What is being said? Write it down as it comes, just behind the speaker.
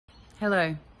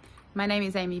Hello, my name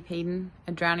is Amy Peden,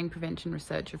 a drowning prevention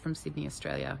researcher from Sydney,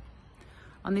 Australia.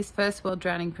 On this first World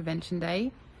Drowning Prevention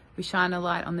Day, we shine a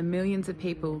light on the millions of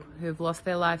people who have lost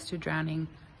their lives to drowning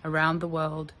around the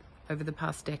world over the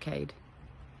past decade,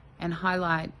 and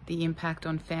highlight the impact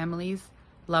on families,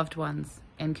 loved ones,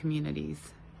 and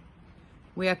communities.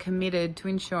 We are committed to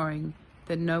ensuring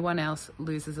that no one else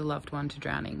loses a loved one to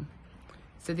drowning.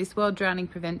 So this World Drowning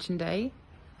Prevention Day,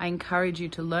 I encourage you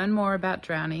to learn more about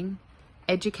drowning,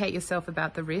 educate yourself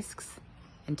about the risks,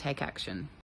 and take action.